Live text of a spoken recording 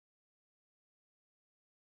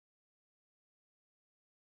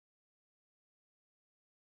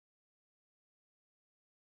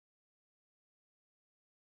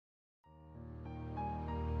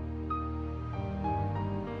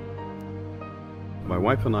my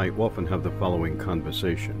wife and I often have the following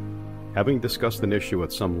conversation. Having discussed an issue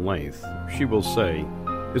at some length, she will say,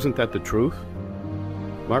 "Isn't that the truth?"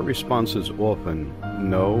 My response is often,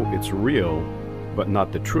 "No, it's real, but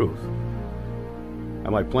not the truth."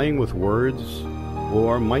 Am I playing with words,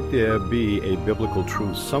 or might there be a biblical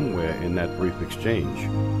truth somewhere in that brief exchange?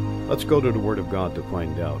 Let's go to the Word of God to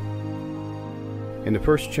find out. In the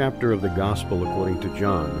first chapter of the Gospel according to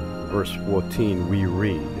John, verse 14, we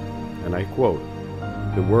read, and I quote,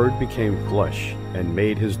 "The Word became flesh and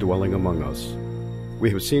made his dwelling among us. We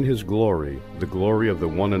have seen his glory, the glory of the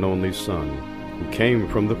one and only Son, who came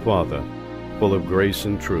from the Father, full of grace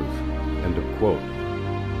and truth." End of quote.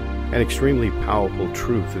 An extremely powerful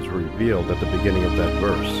truth is revealed at the beginning of that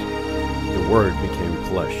verse. The Word became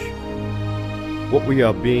flesh. What we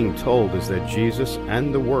are being told is that Jesus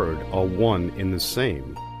and the Word are one in the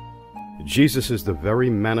same. Jesus is the very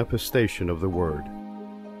manifestation of the Word.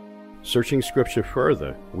 Searching Scripture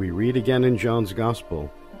further, we read again in John's Gospel,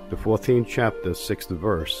 the 14th chapter, 6th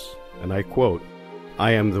verse, and I quote,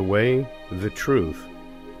 "I am the way, the truth,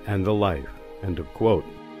 and the life." End of quote.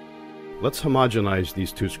 Let's homogenize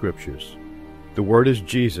these two scriptures. The Word is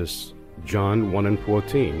Jesus, John 1 and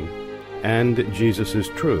 14, and Jesus is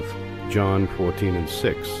truth, John 14 and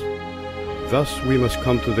 6. Thus we must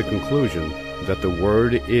come to the conclusion that the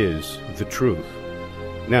Word is the truth.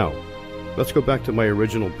 Now, let's go back to my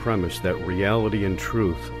original premise that reality and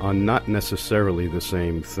truth are not necessarily the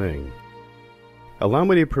same thing. Allow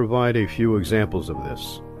me to provide a few examples of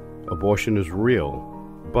this. Abortion is real,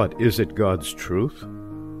 but is it God's truth?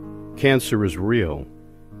 Cancer is real,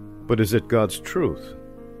 but is it God's truth?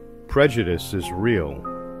 Prejudice is real,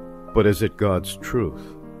 but is it God's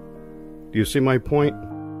truth? Do you see my point?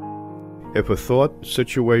 If a thought,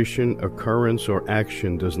 situation, occurrence, or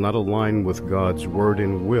action does not align with God's word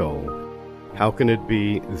and will, how can it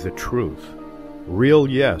be the truth? Real,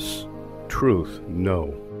 yes. Truth,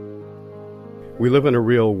 no. We live in a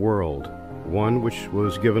real world, one which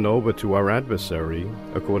was given over to our adversary,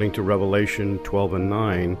 according to Revelation 12 and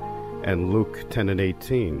 9 and Luke 10 and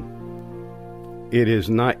 18. It is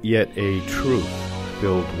not yet a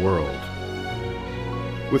truth-filled world.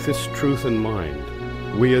 With this truth in mind,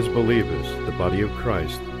 we as believers, the body of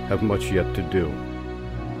Christ, have much yet to do.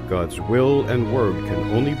 God's will and word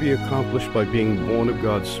can only be accomplished by being born of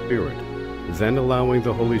God's Spirit, then allowing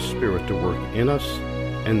the Holy Spirit to work in us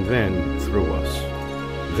and then through us.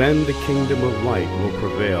 Then the kingdom of light will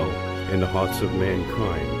prevail in the hearts of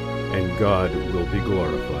mankind, and God will be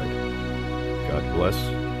glorified. God bless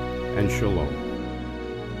and shalom.